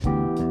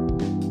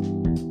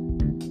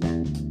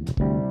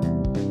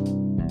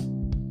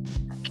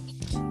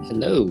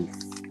Hello.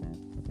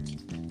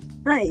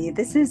 Hi,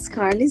 this is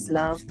Carly's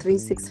Love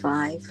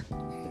 365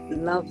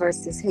 Love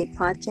versus Hate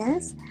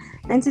podcast.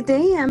 And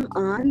today I'm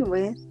on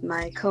with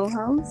my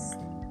co-host,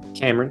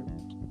 Cameron.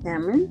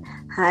 Cameron.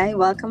 Hi,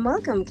 welcome,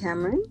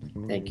 Cameron.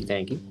 Thank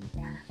you.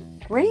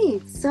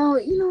 Great. So,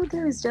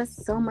 there is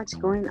just so much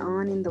going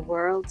on in the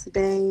world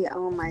today.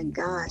 Oh my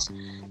gosh.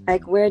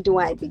 Like, where do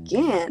I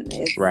begin?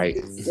 Right.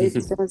 It's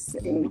just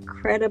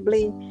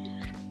incredibly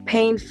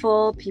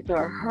painful. People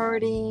are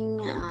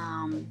hurting.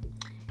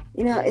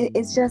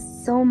 It's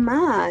just so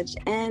much.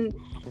 And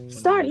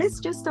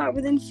let's just start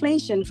with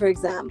inflation, for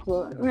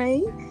example,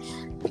 right?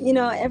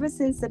 Ever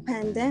since the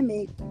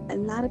pandemic, a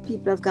lot of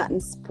people have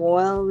gotten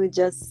spoiled with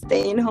just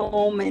staying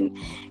home and,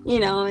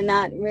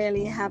 not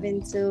really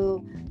having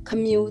to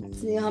commute,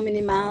 how many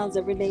miles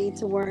every day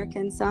to work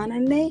and so on.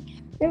 And they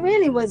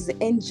really was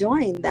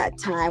enjoying that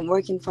time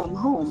working from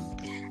home.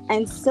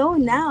 And so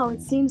now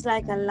it seems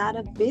like a lot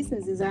of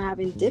businesses are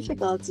having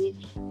difficulty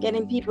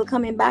getting people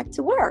coming back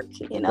to work.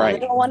 Right. They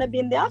don't want to be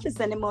in the office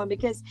anymore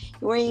because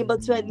you were able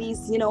to at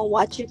least,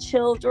 watch your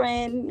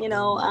children,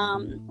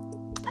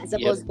 as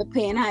opposed to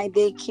paying high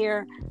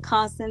daycare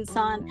costs and so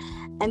on.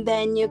 And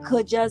then you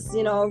could just,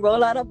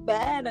 roll out of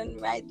bed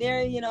and right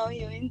there, you're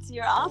into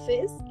your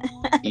office.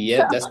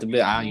 Yep, that's the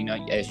bit. As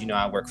you know,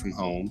 I work from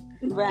home.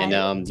 Right.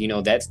 And,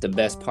 that's the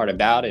best part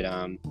about it.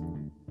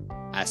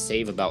 I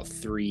save about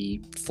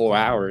 3-4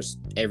 hours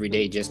every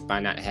day just by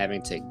not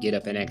having to get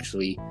up and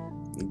actually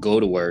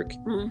go to work.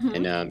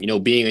 Mm-hmm.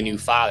 And, being a new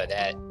father,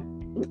 that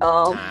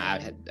Oh,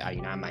 I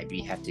might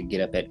have to get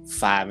up at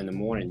 5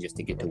 a.m. just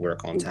to get to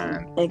work on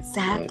time.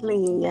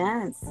 exactly.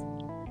 Yes.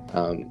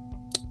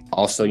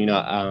 Also,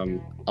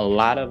 a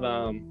lot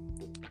of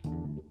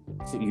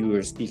you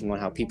were speaking on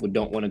how people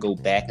don't want to go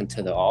back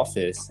into the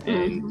office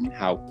and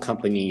how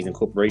companies and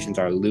corporations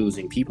are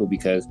losing people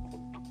because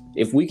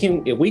if we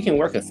can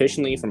work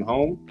efficiently from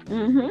home,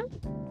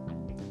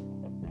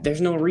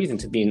 there's no reason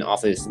to be in the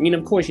office. I mean,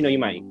 of course, you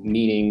might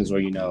meetings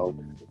or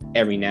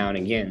every now and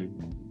again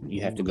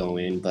you have to go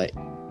in, but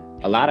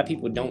a lot of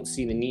people don't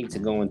see the need to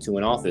go into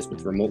an office.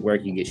 With remote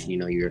work, you get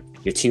your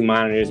 2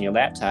 monitors and your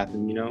laptop,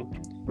 and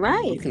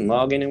Right. you can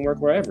log in and work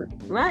wherever.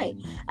 Right.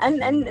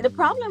 And the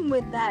problem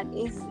with that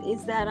is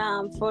that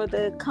for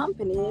the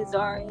companies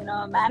or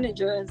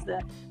managers,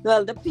 the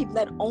people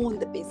that own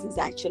the business,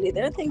 actually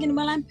they're thinking,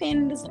 well, I'm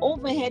paying this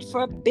overhead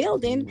for a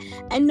building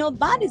and no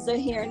bodies are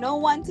here, no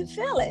one to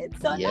fill it,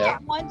 so no, I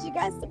want you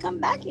guys to come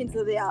back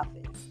into the office.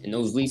 And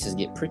those leases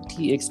get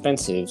pretty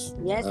expensive.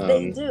 Yes,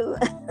 they do.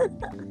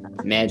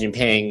 Imagine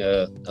paying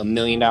 $1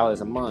 million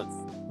a month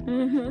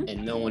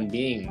and no one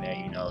being there.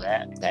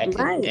 That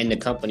could end the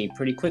company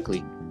pretty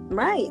quickly.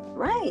 Right.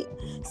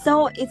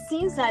 So it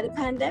seems like the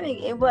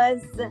pandemic, it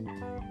was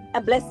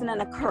a blessing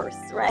and a curse,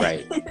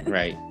 right?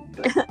 Right.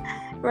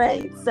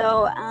 Right.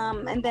 So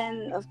and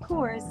then of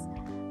course,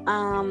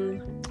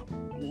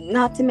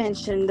 not to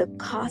mention the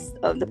cost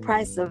of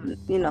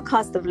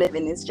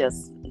living is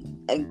just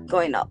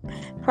going up.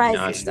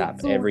 Prices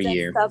nonstop every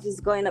year. Stuff is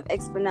going up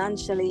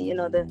exponentially.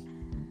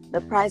 The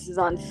prices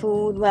on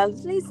food. Well,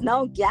 at least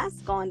now gas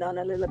gone down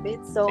a little bit,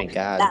 so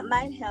that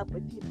might help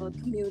with people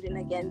commuting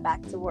again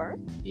back to work.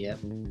 Yep.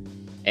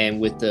 And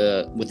with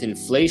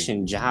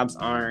inflation, jobs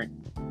aren't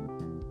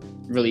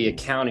really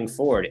accounting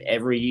for it.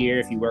 Every year,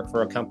 if you work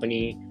for a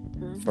company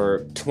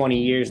for 20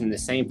 years in the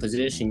same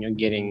position, you're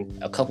getting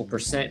a couple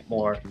percent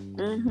more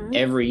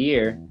every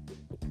year.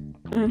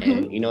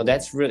 And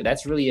that's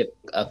really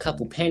a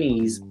couple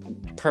pennies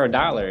per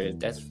dollar.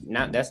 That's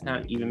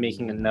not even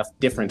making enough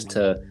difference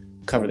to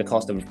cover the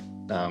cost of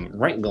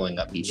rent going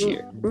up each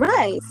year.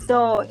 Right.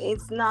 So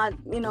it's not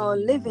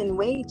living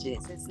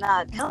wages. It's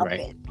not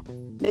helping.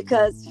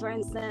 Because, for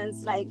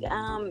instance, like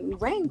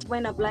rent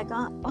went up like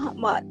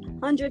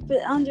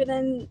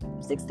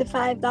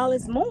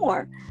 $165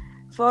 more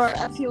for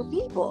a few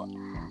people.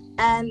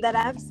 And that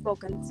I've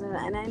spoken to,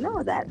 and I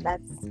know that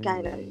that's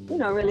kind of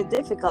really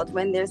difficult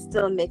when they're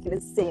still making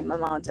the same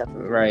amount of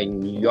right.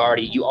 And you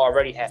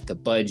already have to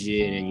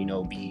budget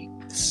and be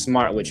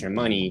smart with your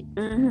money.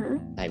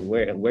 Like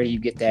where do you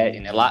get that?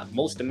 And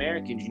most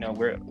Americans,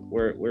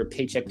 we're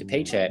paycheck to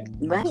paycheck.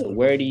 Right. So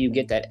where do you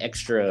get that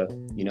extra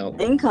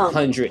income?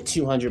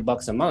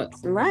 $100-$200 a month.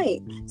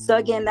 Right. So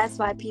again, that's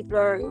why people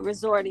are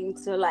resorting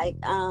to like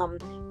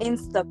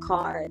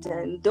Instacart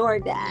and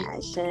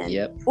DoorDash and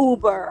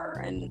Uber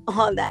and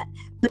all that.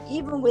 But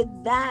even with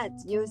that,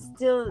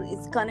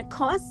 it's gonna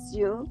cost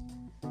you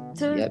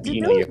to do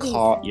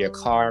your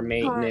car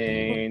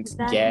maintenance,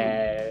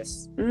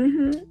 gas.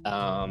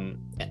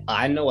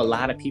 I know a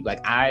lot of people. Like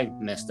I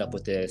messed up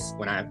with this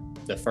when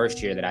the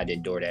first year that I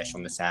did DoorDash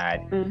on the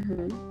side,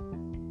 and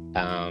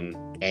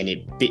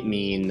it bit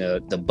me in the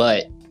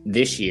butt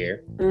this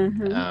year.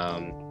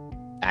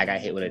 I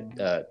got hit with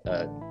a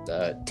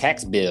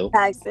tax bill.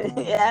 Taxes,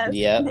 yes.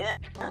 Yep. Yeah.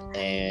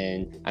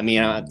 And I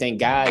mean, thank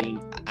God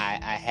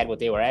I had what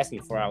they were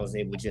asking for. I was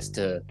able just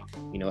to,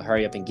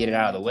 hurry up and get it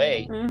out of the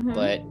way.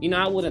 But,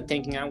 I wasn't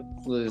thinking I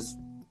was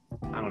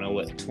I don't know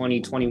what,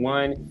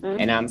 2021,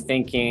 and I'm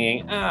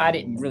thinking, I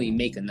didn't really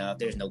make enough.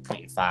 There's no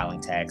point in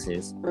filing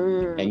taxes.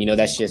 And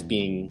that's just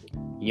being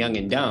young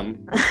and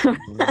dumb.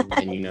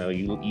 And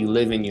you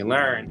live and you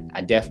learn.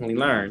 I definitely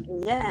learned.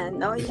 Yeah,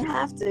 no, you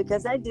have to,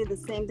 because I did the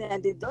same thing. I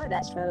did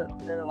DoorDash for a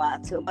little while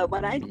too. But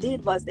what I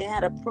did was they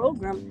had a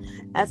program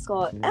that's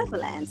called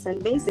Everlance,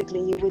 and basically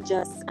you would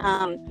just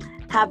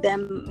have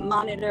them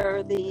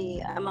monitor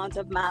the amount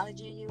of mileage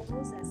you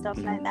use and stuff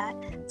like that.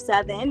 So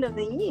at the end of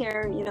the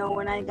year,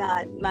 when I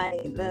got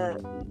the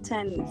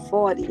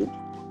 1040,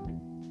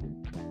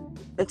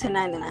 the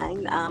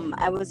 1099,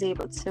 I was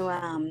able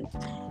to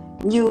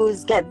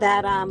get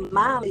that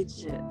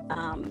mileage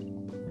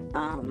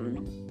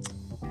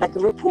like a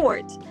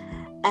report,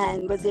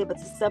 and was able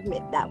to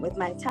submit that with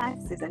my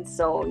taxes. And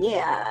so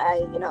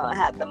I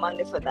had the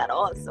money for that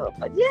also.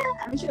 But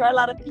I'm sure a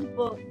lot of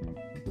people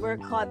were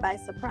caught by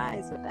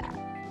surprise with that.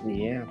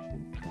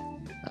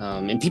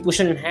 And people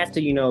shouldn't have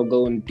to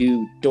go and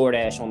do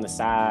DoorDash on the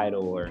side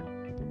or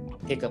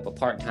pick up a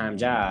part-time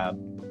job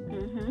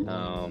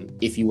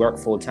if you work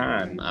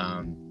full-time.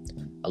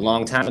 A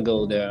long time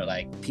ago,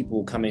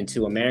 people come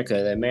into America.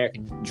 The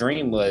American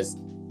dream was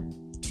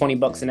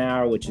 $20 an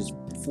hour, which is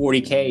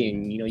 $40K,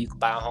 and you could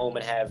buy a home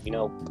and have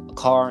a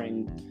car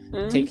and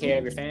take care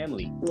of your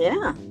family.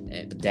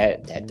 But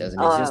that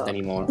doesn't exist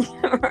anymore.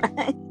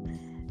 Right.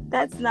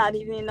 That's not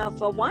even enough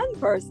for one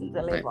person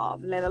to live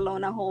off, let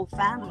alone a whole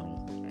family.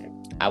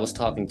 I was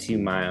talking to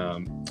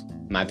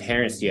my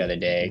parents the other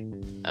day,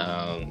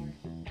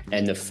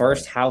 and the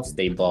first house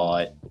they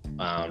bought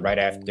right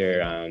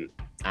after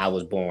I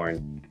was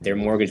born, their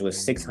mortgage was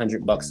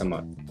 $600 a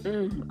month.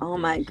 Oh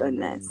my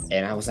goodness.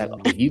 And I was like,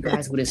 if you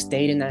guys would have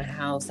stayed in that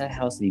house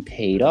would be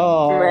paid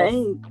off.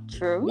 Right,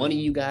 true. One of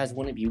you guys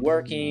wouldn't be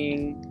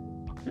working.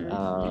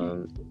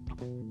 And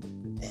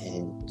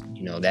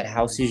that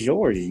house is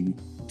yours. You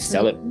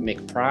sell it, make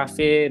a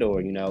profit,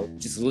 or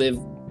just live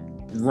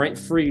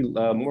rent-free,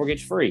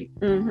 mortgage-free.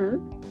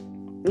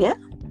 Yeah,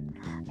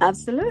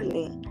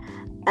 absolutely.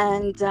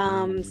 And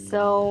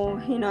so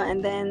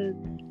and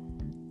then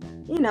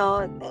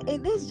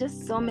there's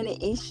just so many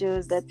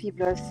issues that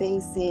people are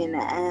facing,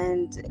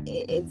 and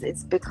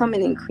it's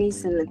becoming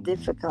increasingly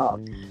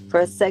difficult for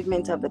a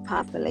segment of the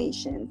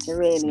population to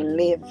really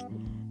live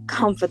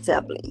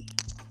comfortably.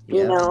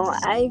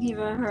 I've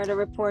even heard a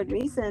report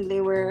recently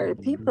where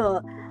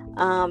people,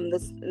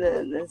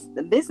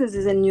 the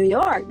businesses in New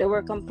York, they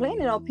were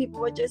complaining how people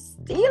were just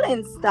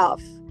stealing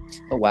stuff.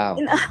 Oh wow!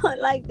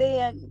 Like they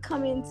had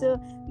come into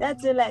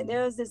that's like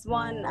there was this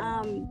one.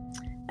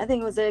 I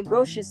think it was a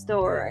grocery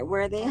store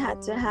where they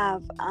had to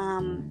have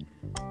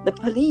the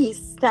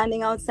police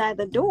standing outside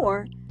the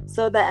door,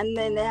 and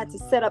then they had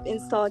to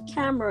install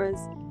cameras,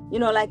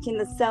 like in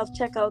the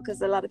self-checkout,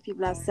 because a lot of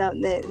people have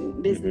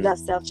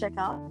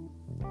self-checkout.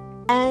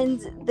 And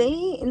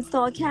they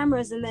installed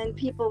cameras, and then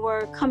people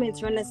were coming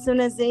through, and as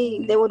soon as they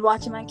would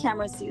watch them on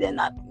camera, see they're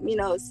not,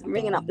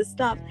 ringing up the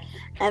stuff,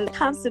 and the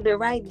cops would be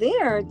right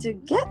there to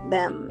get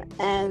them.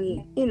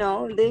 And,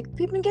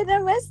 people get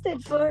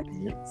arrested for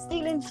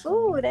stealing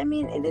food. I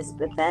mean, it is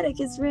pathetic.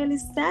 It's really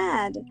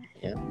sad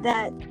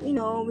that,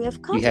 we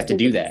have come. You have to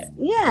do that.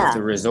 Yeah. You have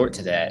to resort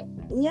to that.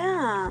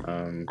 Yeah.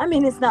 I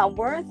mean, it's not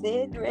worth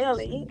it,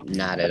 really.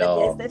 Not at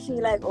all. I guess they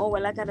feel like, oh,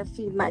 well, I got to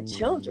feed my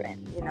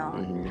children,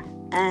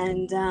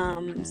 And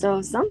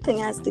so something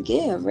has to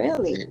give,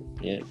 really.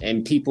 Yeah.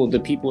 And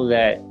the people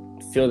that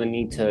feel the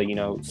need to,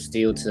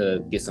 steal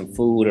to get some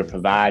food or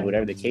provide,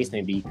 whatever the case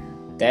may be,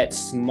 that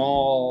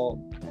small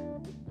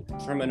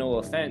criminal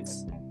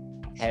offense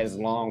has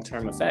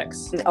long-term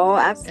effects. Oh,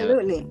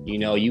 absolutely.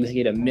 You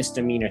get a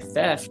misdemeanor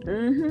theft.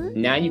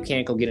 Now you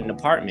can't go get an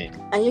apartment.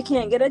 And you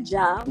can't get a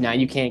job. Now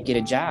you can't get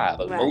a job.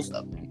 Right. Most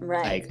of them.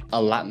 Right.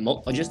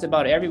 Like just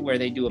about everywhere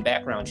they do a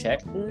background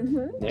check.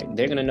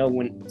 They're gonna know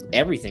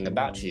everything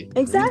about you.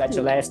 Exactly. You got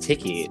your last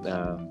ticket.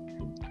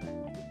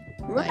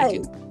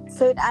 Right.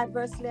 So it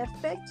adversely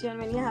affects you, and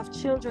when you have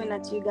children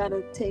that you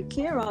gotta take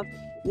care of,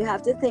 you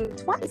have to think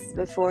twice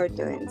before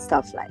doing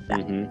stuff like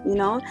that.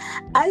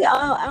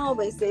 I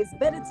always say it's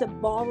better to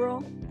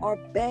borrow or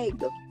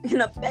beg.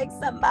 Beg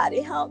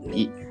somebody, help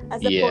me,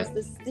 as opposed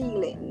to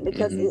stealing,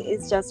 because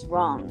it's just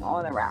wrong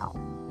all around.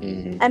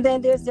 And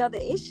then there's the other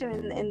issue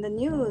in the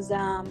news,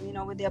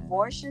 with the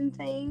abortion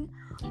thing.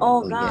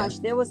 Oh gosh,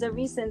 there was a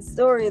recent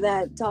story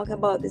that talked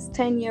about this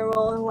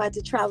 10-year-old who had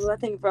to travel, I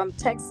think, from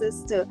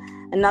Texas to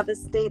another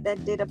state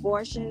that did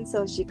abortion,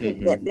 so she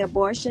could get the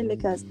abortion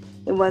because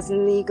it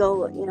wasn't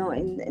legal,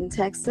 in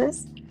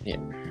Texas. Yeah.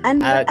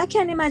 And I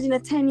can't imagine a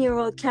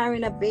 10-year-old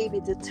carrying a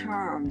baby to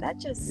term. That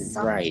just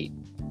sucks. Right.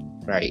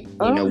 What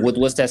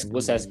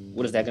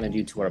is that going to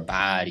do to our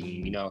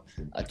body?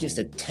 Just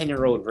a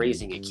 10-year-old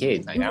raising a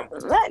kid. Like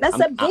that's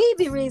a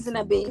baby raising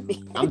a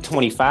baby. I'm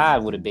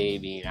 25 with a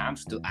baby, and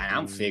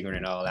I'm figuring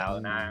it all out.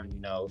 And I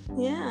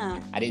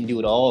didn't do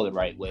it all the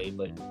right way,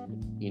 but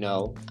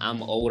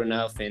I'm old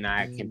enough and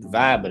I can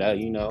provide. But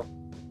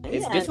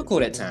it's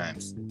difficult at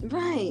times.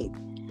 Right.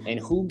 And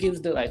who gives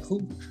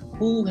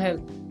who has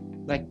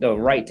the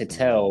right to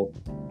tell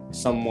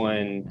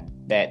someone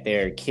that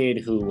their kid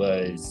who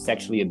was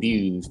sexually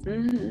abused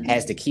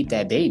has to keep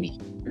that baby.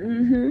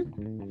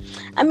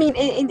 I mean,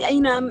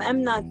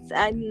 I'm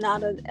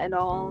not at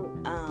all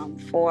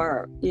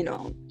for,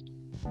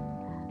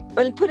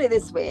 well, put it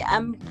this way,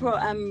 I'm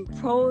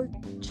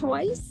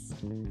pro-choice,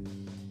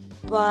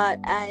 but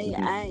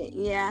I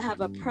have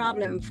a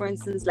problem, for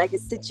instance, like a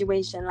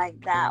situation like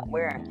that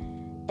where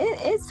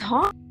it's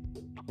hard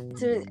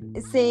to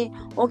say,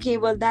 okay,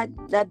 well, that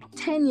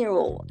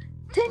 10-year-old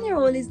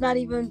is not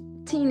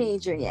even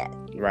teenager yet.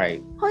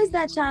 Right. How is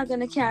that child going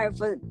to carry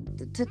for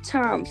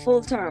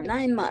full term,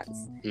 9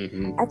 months?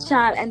 A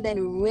child, and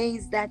then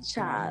raise that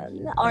child,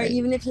 or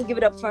even if you give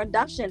it up for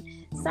adoption,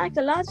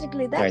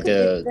 psychologically that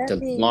could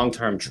be the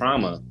long-term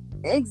trauma.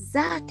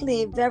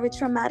 Exactly, very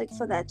traumatic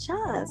for that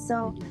child.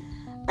 So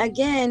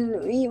again,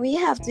 we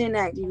have to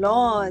enact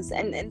laws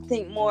and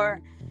think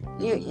more.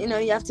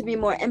 You have to be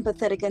more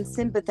empathetic and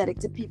sympathetic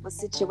to people's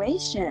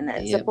situation,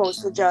 as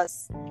opposed to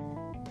just.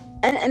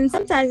 And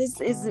sometimes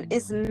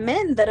it's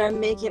men that are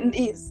making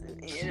these,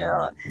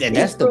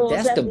 that's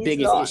the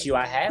biggest issue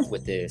I have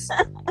with this.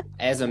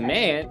 As a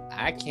man,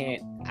 I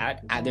can't.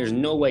 There's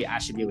no way I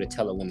should be able to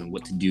tell a woman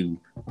what to do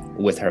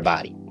with her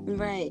body.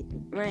 Right.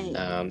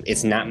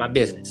 It's not my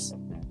business.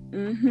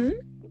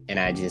 And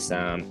I just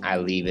I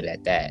leave it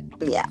at that.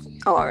 Yeah.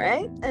 All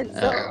right. And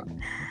so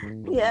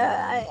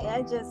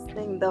I just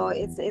think though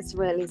it's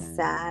really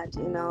sad,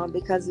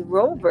 because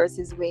Roe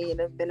versus Wade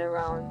have been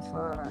around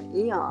for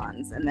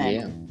eons, and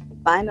then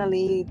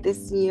finally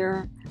this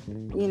year,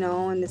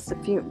 in the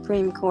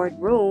Supreme Court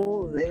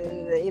rule,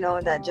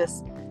 that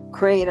just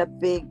create a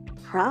big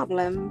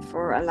problem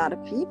for a lot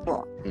of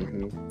people.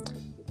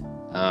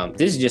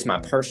 This is just my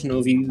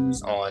personal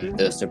views on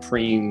the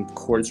Supreme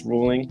Court's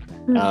ruling.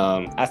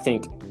 I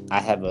think I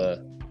have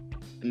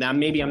now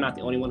maybe I'm not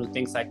the only one who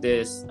thinks like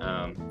this.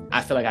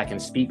 I feel like I can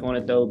speak on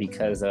it though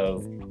because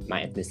of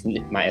my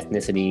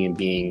ethnicity and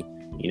being,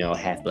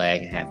 half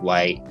black and half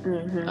white.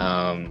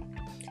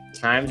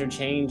 Times are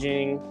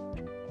changing.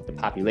 The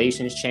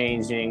population's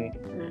changing.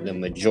 The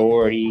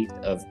majority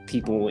of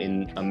people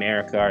in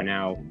America are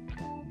now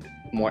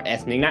more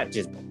ethnic, not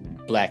just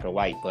black or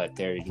white, but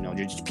they're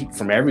just people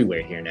from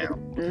everywhere here now.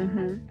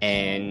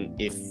 And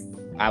if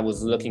I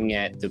was looking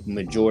at the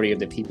majority of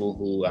the people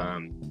who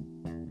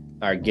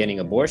are getting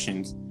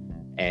abortions,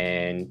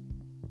 and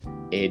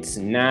it's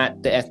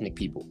not the ethnic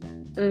people,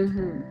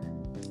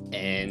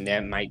 and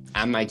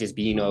I might just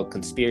be a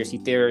conspiracy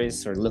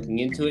theorist or looking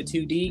into it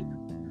too deep.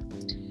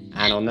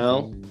 I don't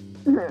know.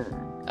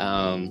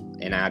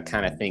 And I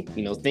kind of think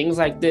things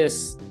like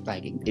this,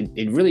 like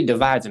it really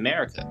divides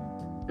America.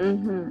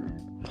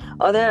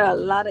 Oh, there are a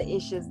lot of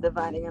issues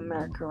dividing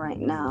America right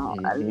now.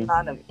 A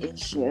lot of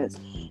issues.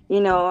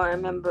 I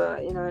remember,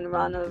 when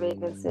Ronald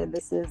Reagan said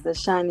this is the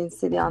shining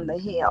city on the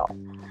hill.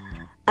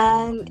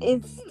 And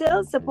it's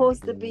still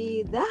supposed to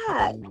be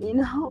that,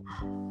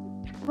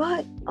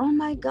 But, oh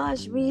my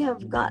gosh, we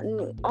have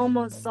gotten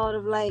almost sort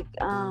of like,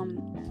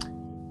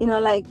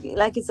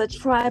 like it's a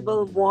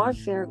tribal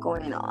warfare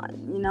going on,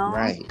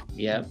 Right,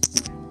 yeah.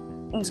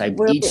 It's like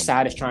each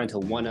side is trying to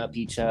one-up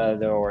each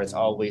other, or it's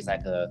always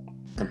like a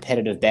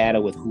competitive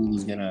battle with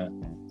who's gonna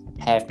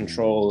have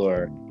control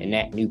or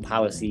enact new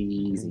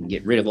policies and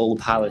get rid of old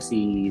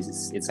policies.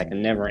 It's like a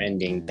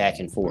never-ending back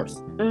and forth.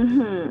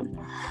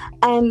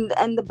 And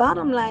the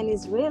bottom line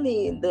is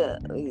really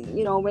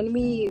when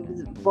we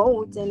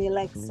vote and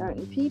elect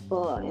certain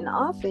people in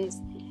office,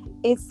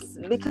 it's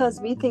because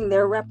we think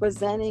they're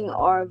representing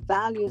our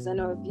values and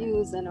our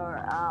views and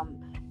our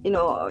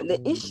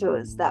the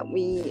issues that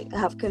we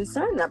have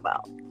concern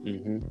about.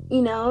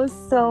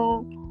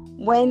 So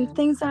when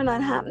things are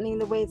not happening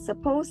the way it's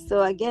supposed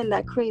to, again,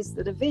 that creates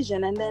the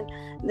division. And then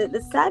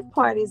the sad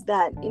part is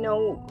that,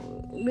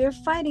 we're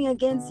fighting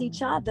against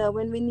each other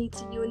when we need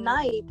to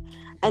unite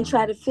and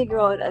try to figure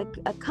out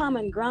a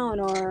common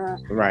ground, or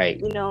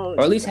right, or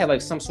at least have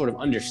like some sort of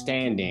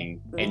understanding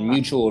and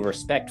mutual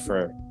respect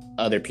for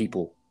other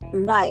people.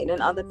 Right,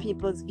 and other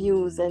people's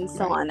views and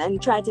so on,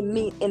 and try to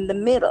meet in the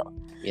middle.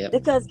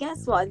 Because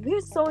guess what? We're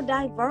so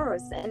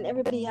diverse, and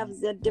everybody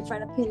has a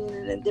different opinion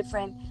and a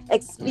different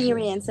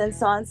experience and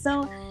so on.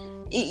 So,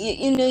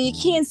 you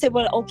can't say,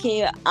 well,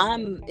 okay,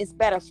 it's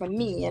better for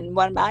me, and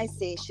what I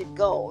say should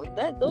go.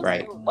 Those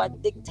are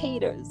what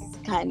dictators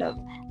kind of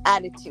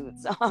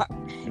attitudes are.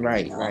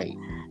 Right.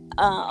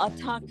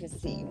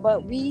 Autocracy.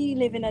 But we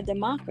live in a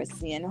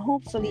democracy, and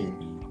hopefully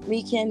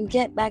we can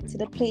get back to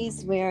the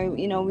place where,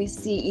 we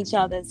see each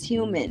other as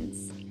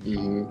humans.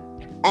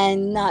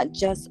 And not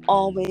just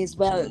always,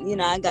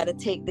 I got to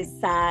take this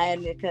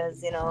side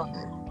because,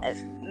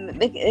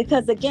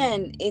 because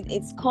again,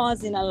 it's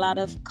causing a lot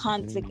of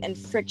conflict and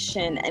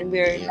friction, and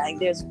we're like,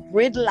 there's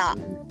gridlock,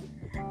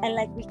 and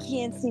like we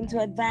can't seem to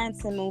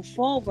advance and move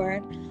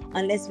forward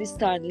unless we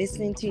start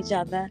listening to each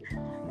other,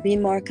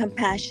 being more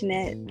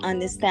compassionate,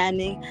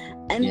 understanding,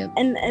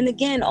 and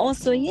again,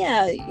 also,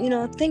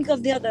 think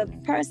of the other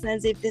person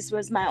as if this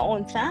was my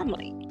own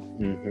family,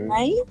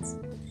 right?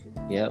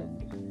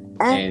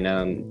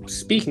 And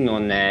speaking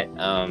on that,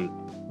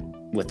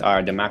 with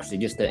our democracy,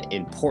 just the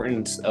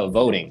importance of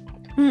voting.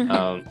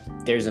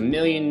 There's a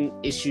million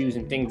issues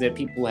and things that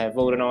people have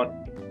voted on.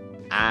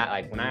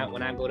 When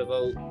I go to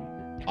vote,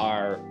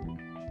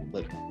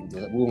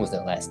 when was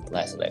that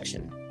last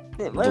election?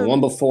 The one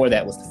before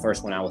that was the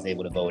first one I was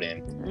able to vote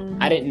in.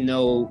 I didn't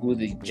know who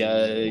the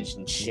judge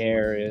and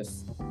sheriff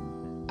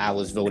I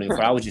was voting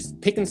for. I was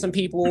just picking some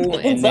people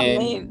and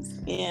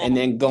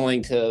then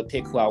going to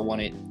pick who I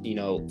wanted,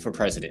 for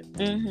president.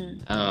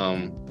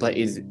 But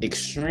it's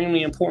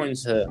extremely important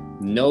to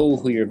know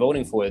who you're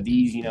voting for.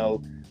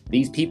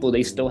 These people,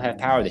 they still have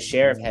power. The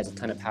sheriff has a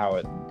ton of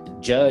power. The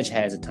judge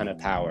has a ton of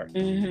power.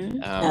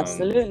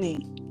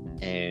 Absolutely.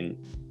 And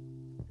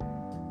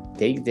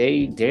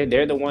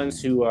they're the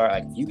ones who are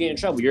like, if you get in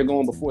trouble, you're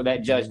going before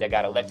that judge that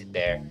got elected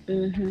there.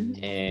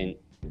 And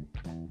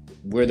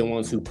we're the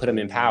ones who put them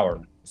in power.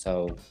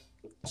 So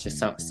it's just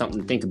something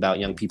to think about,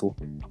 young people.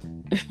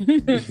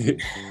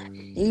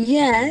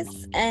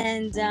 Yes,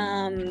 and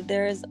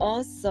there's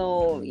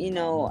also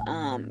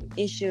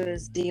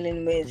issues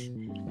dealing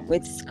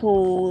with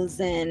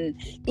schools, and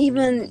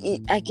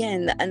even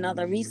again,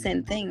 another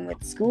recent thing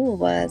with school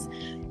was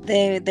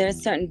there are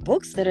certain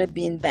books that are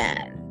being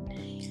banned.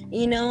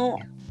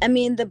 I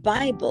mean, the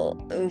Bible,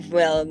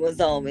 well, was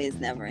always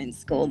never in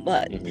school,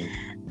 but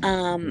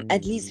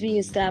at least we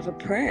used to have a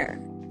prayer.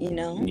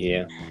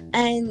 Yeah.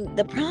 And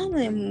the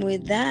problem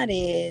with that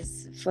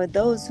is, for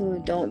those who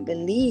don't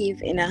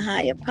believe in a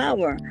higher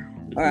power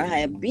or a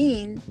higher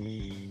being,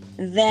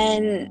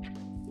 then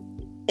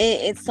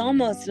it's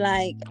almost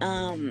like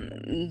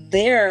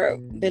their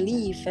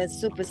belief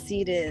has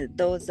superseded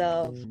those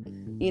of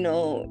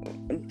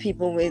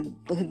people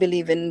who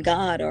believe in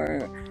God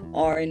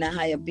or in a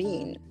higher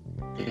being.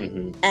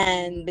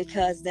 And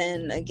because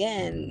then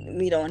again,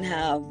 we don't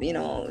have,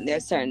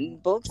 there's certain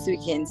books we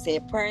can say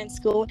a prayer in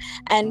school,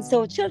 and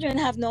so children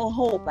have no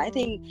hope. I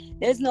think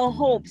there's no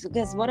hope,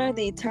 because what are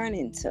they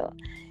turning to?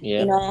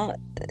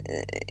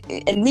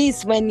 At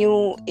least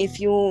if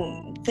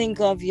you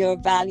think of your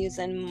values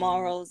and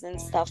morals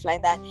and stuff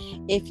like that,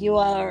 if you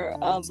are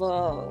of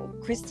a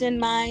Christian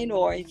mind,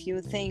 or if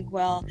you think,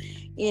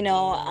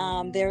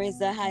 there is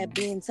a higher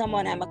being,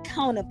 someone I'm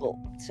accountable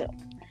to,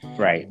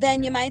 right,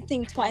 then you might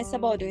think twice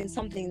about doing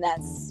something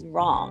that's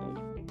wrong,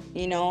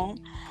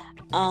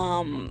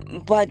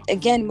 but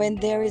again, when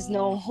there is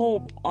no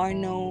hope or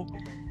no,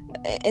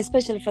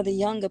 especially for the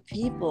younger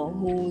people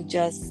who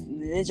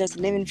they're just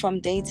living from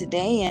day to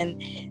day,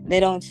 and they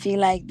don't feel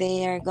like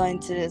they are going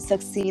to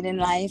succeed in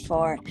life,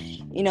 or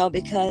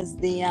because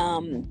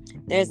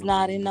there's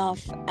not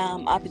enough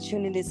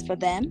opportunities for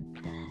them.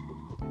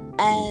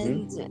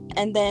 And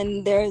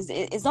then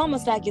it's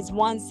almost like it's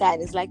one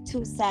side. It's like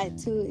two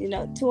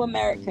two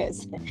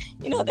Americas.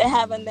 They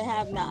have and they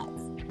have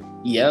nots.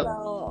 Yep.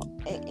 So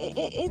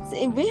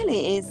it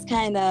really is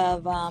kind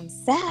of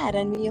sad,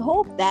 and we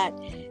hope that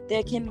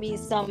there can be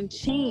some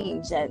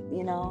change that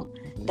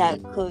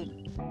that could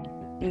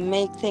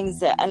make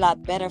things a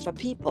lot better for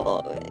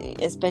people,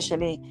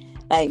 especially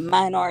like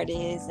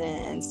minorities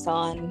and so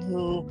on,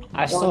 who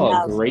I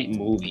saw a great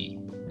movie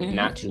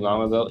not too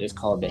long ago. It's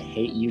called The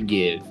Hate U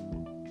Give.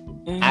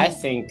 I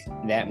think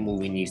that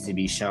movie needs to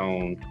be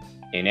shown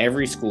in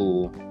every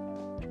school.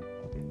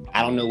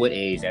 I don't know what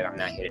age, that I'm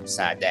not here to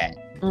decide that,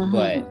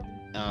 but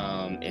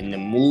and the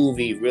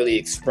movie really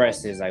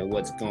expresses like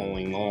what's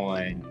going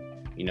on,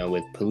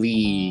 with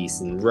police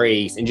and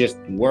race and just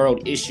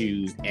world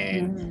issues,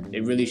 and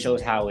it really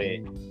shows how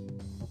it,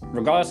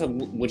 regardless of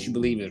what you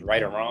believe is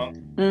right or wrong,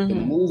 the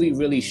movie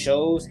really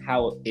shows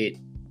how it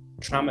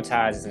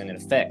traumatizes and it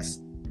affects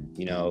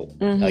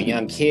a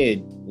young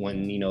kid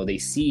when they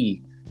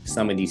see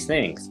some of these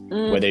things,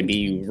 whether it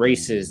be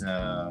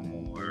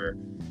racism or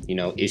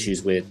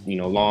issues with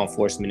law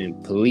enforcement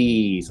and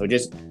police, or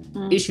just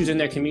issues in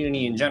their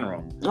community in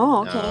general.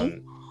 Oh, okay.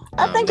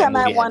 I think I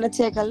might want to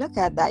take a look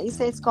at that. You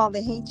say it's called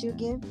The Hate U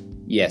Give?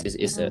 Yes,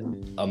 it's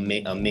an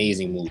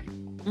amazing movie.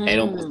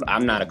 And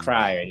I'm not a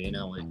crier, and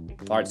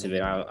parts of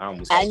it I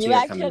almost had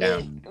tears coming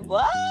down.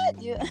 What?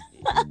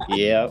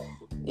 Yep.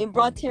 It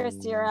brought tears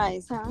to your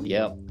eyes, huh?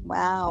 Yep.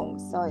 Wow.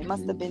 So it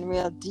must have been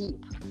real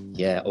deep.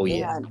 Yeah. Oh,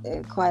 yeah.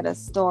 Quite a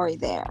story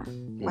there.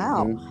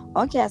 Wow.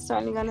 Okay, I'm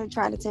certainly going to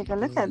try to take a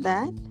look at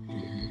that.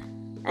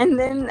 And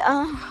then,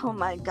 oh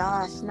my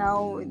gosh,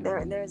 no,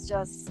 there's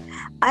just,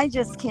 I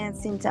just can't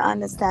seem to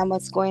understand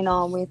what's going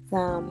on with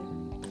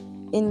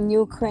in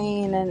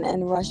Ukraine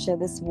and Russia,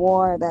 this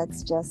war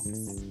that's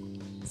just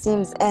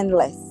seems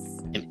endless.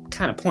 And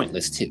kind of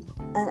pointless, too.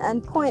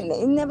 And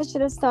pointless. It never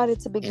should have started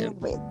to begin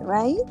with,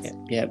 right?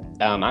 Yeah.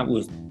 I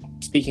was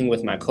speaking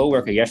with my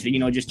coworker yesterday,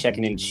 just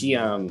checking in.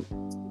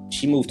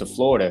 She moved to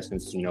Florida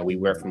since, we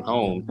work from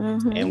home,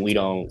 and we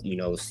don't,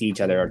 see each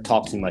other or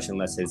talk too much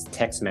unless it's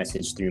text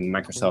message through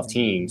Microsoft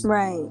Teams.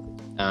 Right.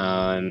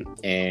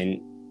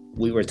 And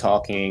we were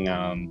talking,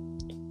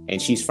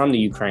 and she's from the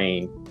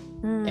Ukraine,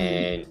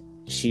 and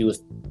she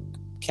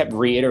kept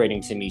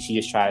reiterating to me, she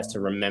just tries to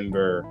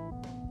remember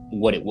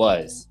what it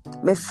was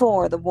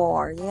before the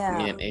war. Yeah.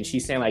 And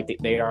she's saying like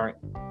they aren't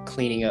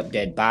cleaning up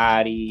dead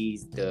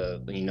bodies.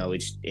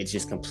 It's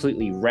just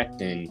completely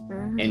wrecked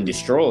and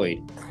destroyed.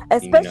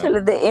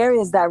 Especially the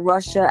areas that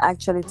Russia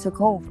actually took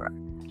over.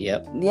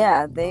 Yep.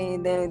 Yeah, they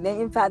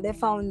in fact they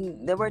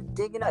found they were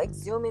digging up,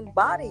 exhuming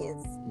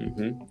bodies.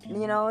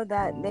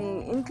 That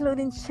they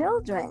including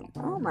children.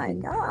 Oh my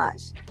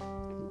gosh.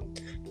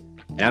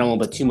 And I don't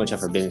want to put too much of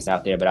her business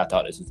out there, but I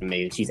thought this was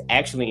amazing. She's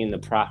actually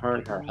her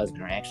and her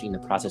husband are actually in the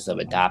process of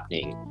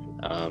adopting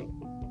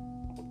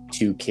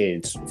 2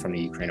 kids from the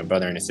Ukraine, a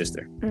brother and a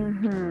sister.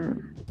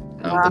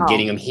 But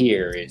getting them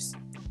here it's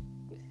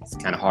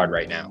kind of hard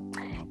right now.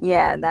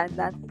 Yeah,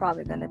 that's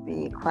probably going to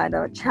be quite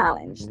a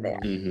challenge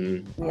there.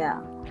 Yeah,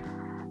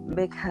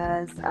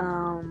 because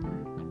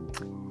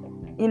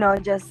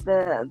just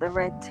the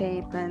red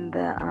tape and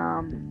the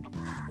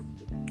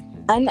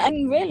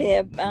and really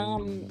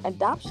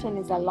adoption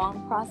is a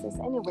long process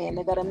anyway, and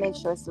they got to make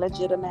sure it's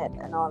legitimate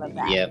and all of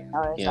that.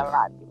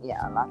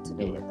 A lot to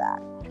do with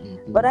that.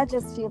 But I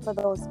just feel for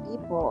those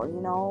people,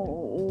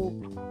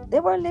 who they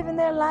were living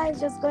their lives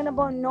just going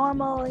about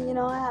normal,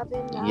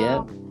 having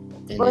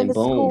and going then to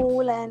boom,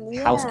 school and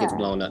house gets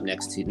blown up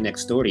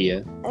next door to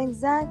you.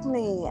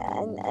 Exactly,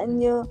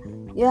 and you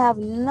have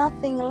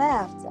nothing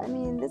left. I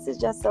mean, this is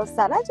just so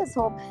sad. I just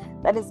hope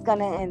that it's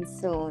gonna end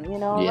soon.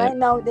 Right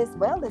now they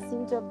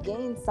seem to have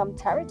gained some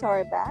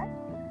territory back,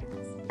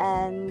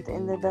 and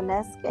in the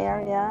Donetsk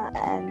area,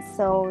 and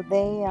so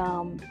they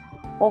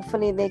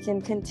hopefully they can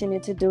continue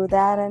to do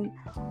that, and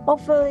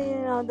hopefully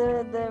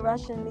the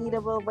Russian leader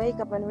will wake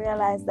up and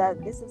realize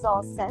that this is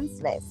all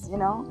senseless.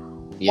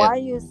 Why are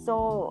you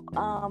so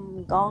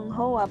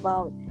gung-ho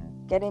about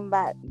getting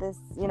back this,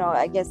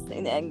 I guess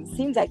it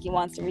seems like he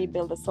wants to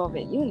rebuild the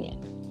Soviet Union.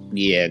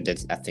 Yeah,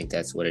 I think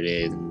that's what it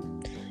is.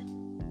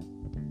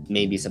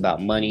 Maybe it's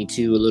about money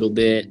too, a little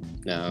bit.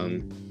 I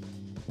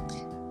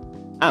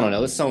don't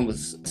know. It's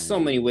so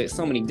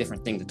many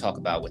different things to talk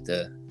about with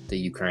the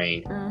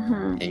Ukraine,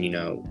 and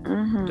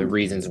the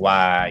reasons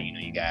why.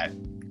 You got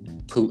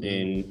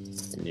Putin,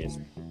 and there's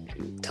a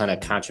ton of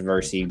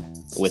controversy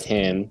with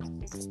him.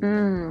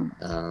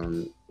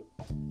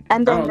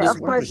 And then, of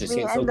course,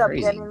 we end up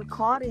getting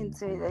caught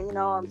into it.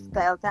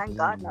 Thank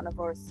God none of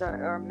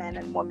our men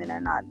and women are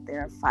not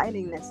there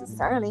fighting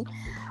necessarily,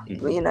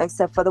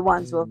 except for the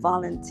ones who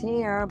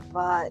volunteer.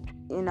 But,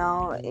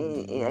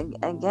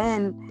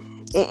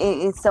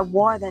 it's a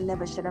war that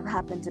never should have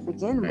happened to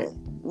begin with,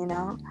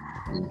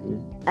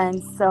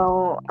 And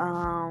so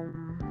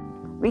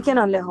we can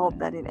only hope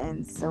that it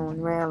ends soon,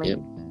 really. Yep.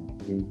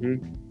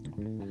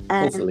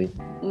 Hopefully.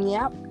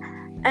 Yep.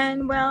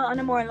 And well, on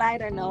a more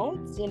lighter note,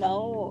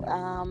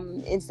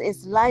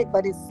 it's light,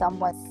 but it's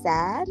somewhat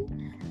sad,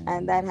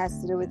 and that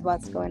has to do with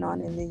what's going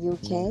on in the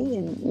UK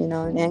and in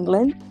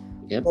England.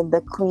 Yep.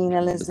 The Queen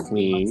Elizabeth.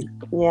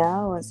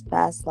 Was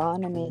passed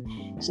on. I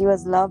mean, she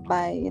was loved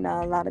by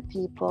a lot of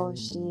people.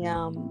 She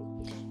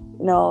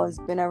has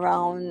been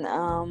around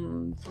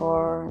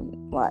for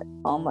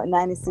almost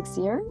 96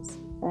 years.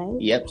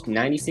 Right? Yep,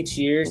 96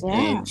 years,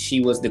 and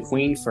she was the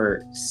queen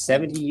for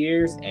 70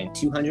 years and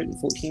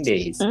 214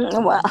 days.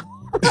 Wow.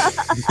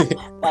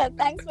 Well,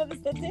 thanks for the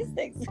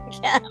statistics,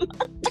 Cam.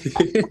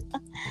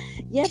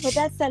 Yeah, but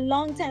that's a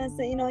long time.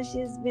 So,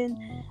 she's been,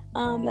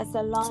 that's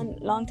a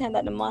long time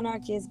that the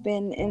monarchy has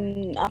been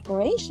in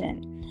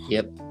operation.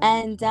 Yep.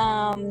 And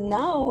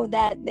now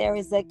that there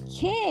is a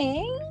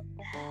king,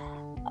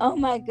 oh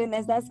my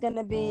goodness, that's going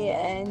to be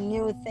a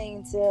new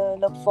thing to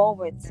look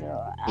forward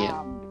to.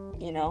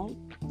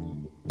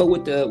 But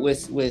with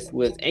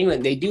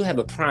England, they do have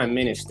a prime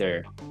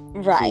minister,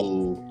 right?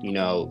 Who,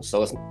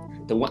 so it's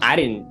the one I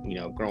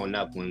didn't, growing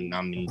up when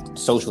I'm in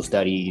social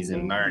studies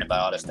and learn about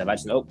all this stuff. I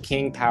just know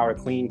king power,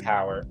 queen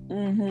power.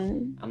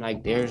 I'm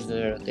like,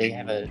 they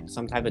have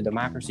some type of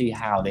democracy.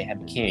 How they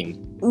have a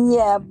king?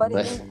 Yeah, but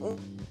it's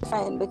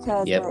different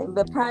because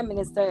the prime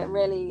minister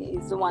really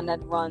is the one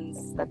that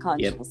runs the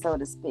country, so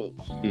to speak.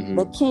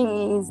 The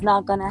king is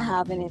not going to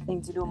have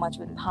anything to do much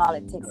with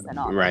politics and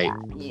all that.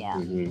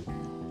 Yeah.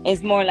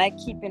 It's more like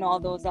keeping all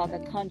those other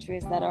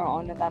countries that are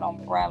under that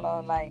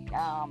umbrella, like,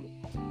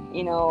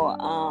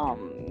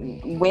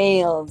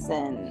 Wales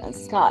and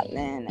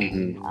Scotland,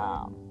 and,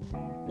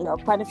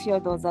 quite a few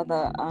of those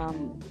other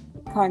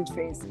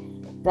countries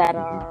that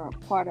are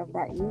part of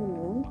that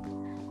union.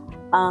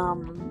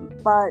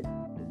 But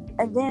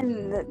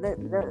again,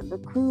 the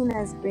Queen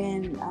has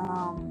been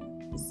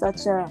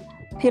such a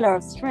pillar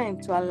of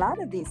strength to a lot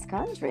of these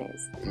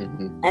countries.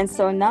 And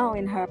so now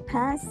in her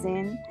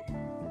passing,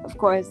 of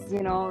course,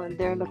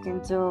 they're looking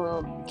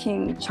to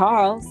King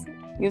Charles.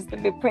 Used to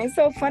be Prince.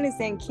 So funny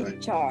saying King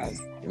Charles.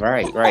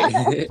 Right.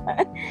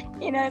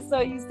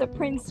 So used to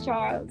Prince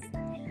Charles.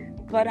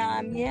 But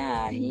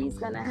he's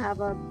gonna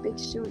have a big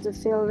shoe to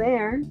fill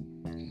there.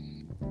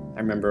 I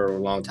remember a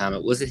long time.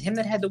 Was it him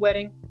that had the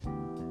wedding?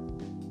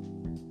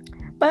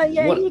 But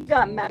he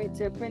got married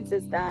to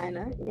Princess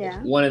Diana.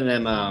 Yeah. One of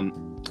them.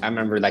 I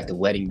remember like the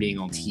wedding being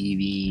on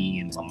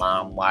TV and my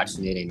mom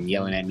watching it and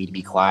yelling at me to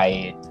be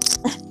quiet.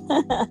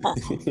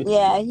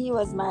 Yeah, he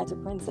was married to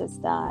Princess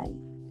Di.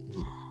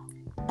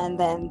 And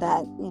then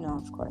that,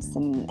 of course,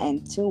 didn't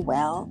end too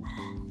well.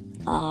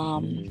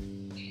 Um,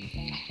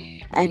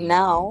 and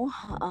now,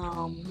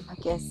 I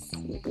guess,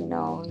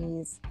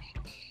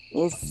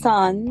 his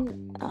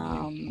son,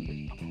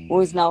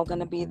 who is now going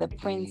to be the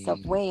Prince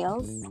of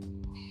Wales,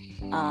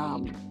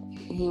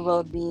 he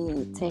will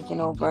be taking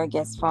over, I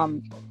guess,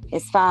 from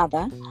his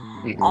father.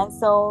 Mm-hmm. And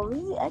so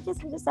I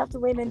guess we just have to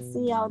wait and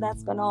see how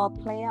that's going to all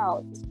play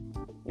out,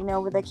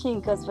 with the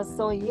king, because for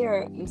so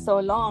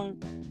long,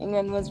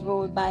 England was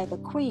ruled by the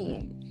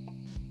Queen,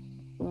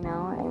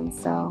 and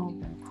so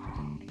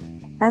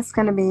that's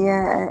going to be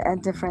a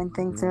different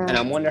thing too. And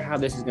I wonder how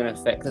this is going to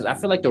affect, because I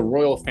feel like the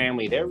royal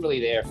family, they're really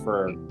there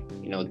for,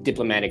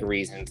 diplomatic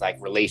reasons, like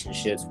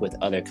relationships with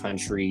other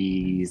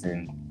countries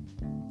and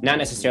not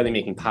necessarily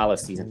making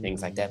policies and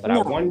things like that. But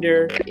no. I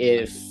wonder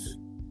if,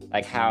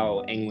 like,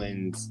 how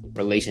England's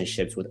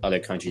relationships with other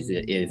countries,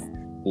 if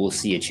we'll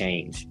see a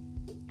change.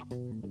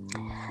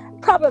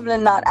 Probably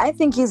not. I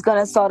think he's going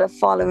to sort of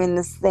follow in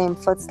the same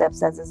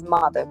footsteps as his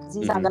mother, because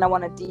he's not going to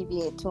want to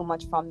deviate too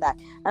much from that.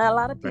 And a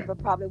lot of people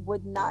probably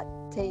would not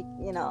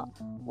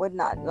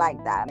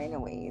like that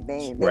anyway.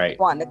 They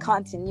want the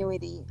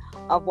continuity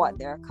of what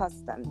they're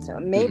accustomed to.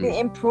 Maybe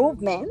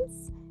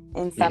improvements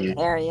in some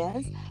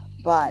areas,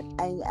 but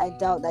I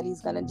doubt that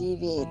he's going to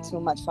deviate too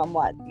much from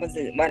what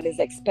is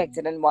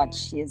expected and what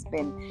she has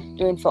been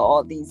doing for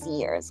all these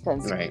years.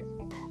 Because,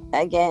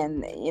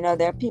 again,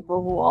 there are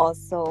people who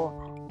also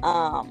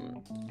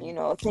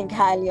think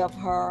highly of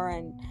her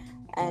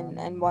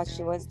and what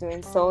she was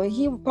doing. So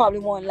he probably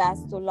won't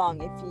last too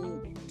long if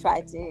he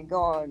tried to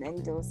go on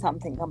and do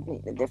something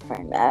completely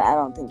different. I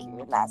don't think he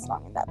would last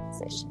long in that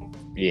position.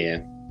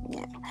 Yeah.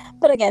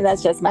 But again,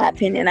 that's just my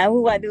opinion.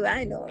 What do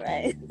I know,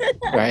 right?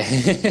 Right.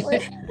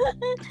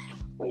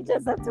 we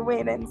just have to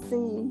wait and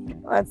see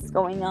what's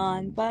going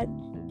on. But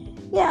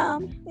yeah,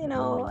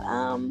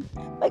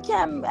 but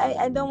Cam,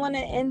 I don't want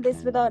to end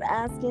this without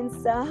asking,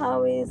 so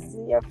how is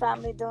your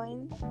family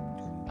doing?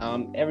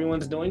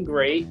 Everyone's doing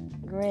great.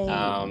 Great.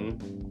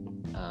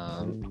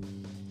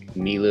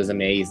 Mila's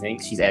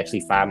amazing. She's actually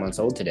 5 months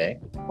old today.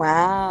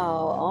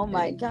 Wow. Oh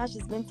my gosh,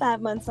 it's been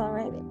 5 months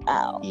already.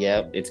 Wow.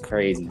 Yep, it's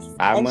crazy.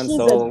 5 months she's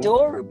old.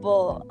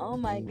 Adorable. Oh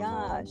my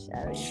gosh.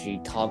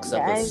 She talks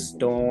up a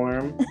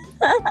storm.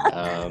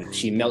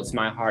 She melts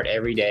my heart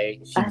every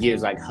day. She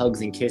gives like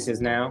hugs and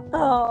kisses now.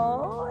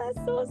 Oh, that's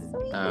so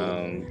sweet.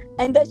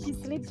 And does she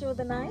sleep through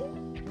the night?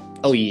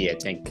 Oh yeah,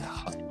 thank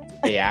God.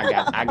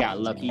 Yeah, I got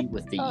lucky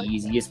with the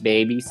easiest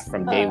babies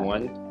from day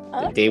one.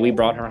 The day we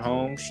brought her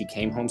home, she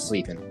came home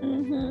sleeping.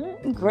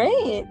 Mm-hmm.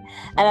 Great.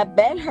 And I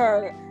bet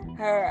her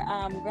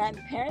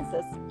grandparents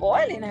are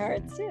spoiling her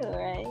too,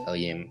 right? Oh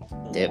yeah,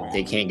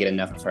 they can't get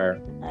enough of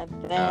her. I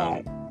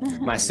bet.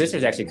 My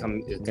sister's actually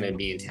going to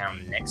be in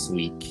town next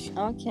week.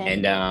 Okay.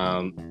 And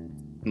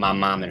my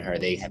mom and her,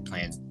 they had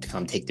plans to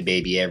come take the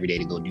baby every day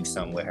to go do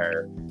something with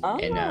her. Oh,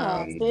 so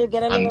you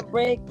get a little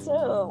break too.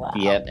 Wow.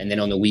 Yep, and then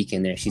on the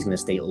weekend there, she's going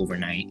to stay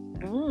overnight.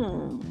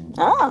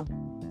 Oh,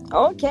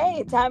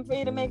 okay. Time for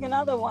you to make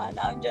another one.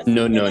 I'm just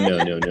No.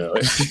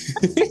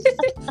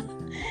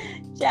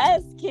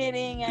 Just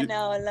kidding. I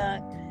know.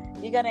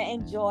 Look, you got to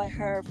enjoy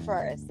her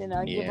first.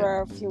 Give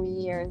her a few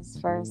years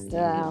first.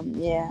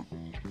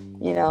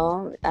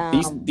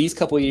 These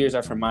couple of years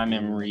are for my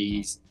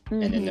memories,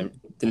 and then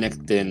the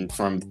next, then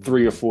from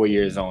 3 or 4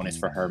 years on is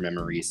for her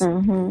memories.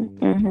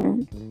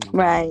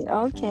 Right.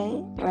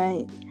 Okay.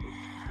 Right.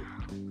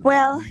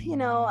 Well,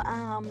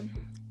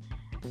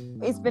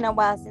 it's been a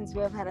while since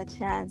we've had a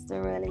chance to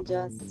really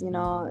just,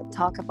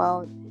 talk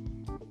about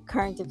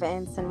current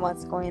events and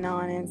what's going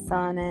on and so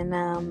on. And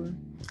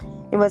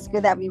it was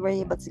good that we were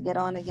able to get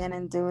on again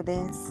and do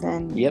this.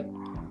 And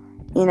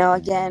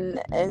again,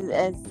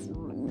 as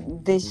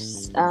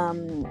this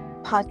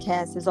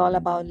podcast is all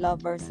about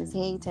love versus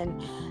hate,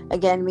 and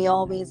again, we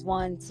always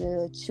want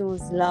to choose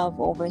love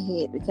over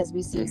hate because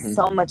we see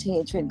so much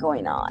hatred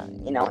going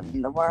on,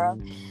 in the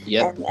world.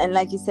 And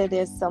like you said,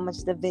 there's so much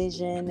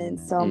division and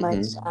so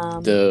much.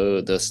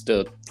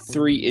 The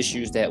 3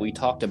 issues that we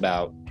talked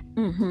about,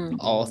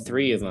 all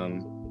 3 of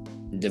them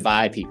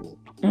divide people.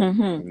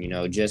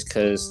 Just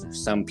because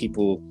some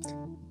people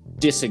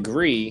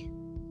disagree,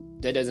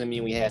 that doesn't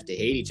mean we have to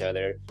hate each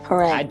other.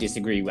 Correct. I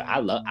disagree. I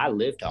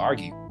live to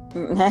argue.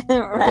 Right.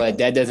 But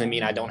that doesn't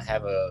mean I don't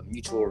have a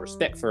mutual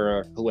respect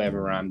for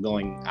whoever I'm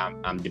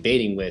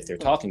debating with or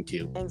talking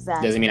to.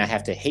 Exactly. Doesn't mean I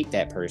have to hate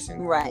that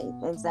person. Right.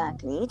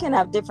 Exactly. You can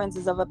have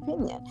differences of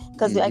opinion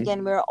because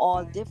again, we're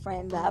all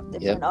different. We have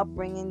different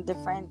upbringing,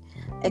 different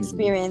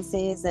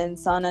experiences, and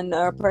so on. And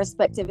our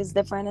perspective is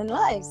different in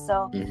life.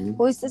 So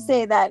who's to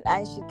say that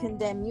I should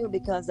condemn you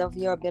because of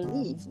your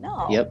belief?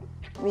 No. Yep.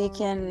 We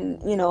can,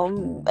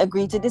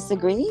 agree to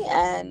disagree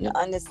and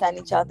understand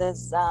each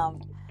other's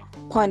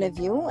point of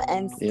view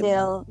and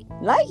still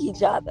like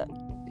each other.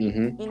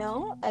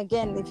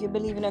 Again, if you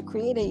believe in a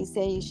creator, you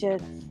say you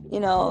should,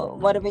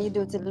 whatever you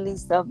do to the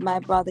least of my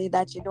brother,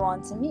 that you do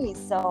unto me.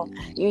 So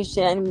we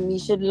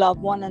should love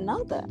one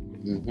another.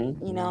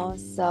 You know,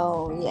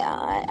 so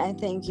yeah, I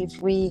think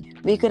if we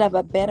could have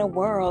a better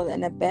world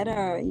and a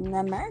better even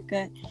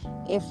America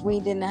if we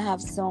didn't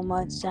have so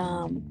much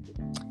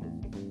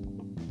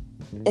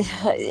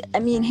I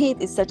mean, hate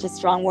is such a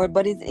strong word,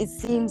 but it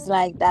seems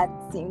like that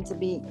seemed to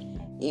be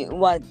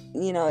what,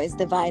 you know, is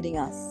dividing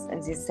us,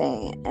 as you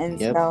say. And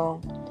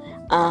so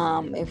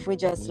if we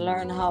just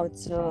learn how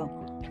to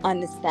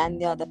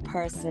understand the other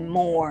person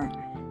more,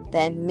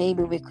 then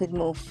maybe we could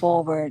move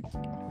forward.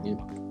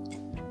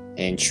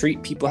 And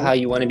treat people how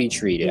you want to be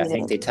treated. I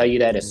think they tell you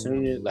that as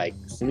soon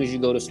as you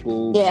go to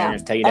school.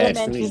 Parents tell you that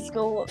elementary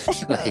school.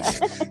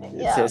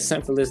 It's as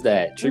simple as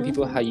that. Treat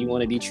people how you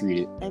want to be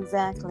treated.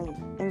 Exactly.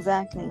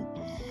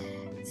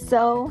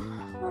 So,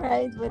 all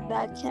right, with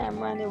that,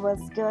 Cameron, it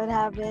was good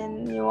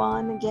having you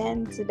on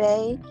again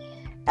today.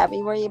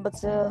 We were able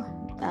to,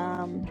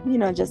 you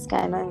know, just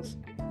kind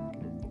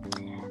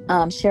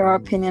of share our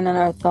opinion and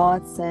our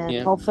thoughts,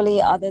 and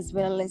hopefully others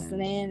will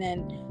listen in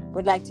and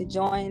would like to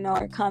join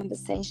our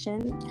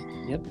conversation.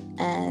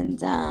 And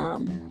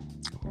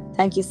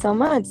thank you so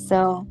much.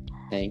 So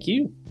thank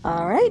you.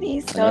 All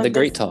righty. So another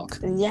great talk.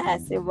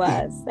 Yes, it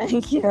was.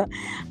 Thank you.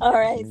 All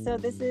right. So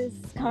this is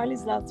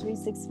Carly's Love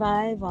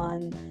 365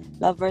 on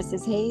Love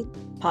versus Hate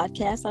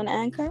podcast on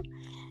Anchor.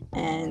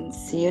 And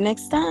see you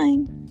next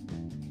time.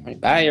 All right,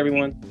 bye,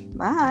 everyone.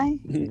 Bye.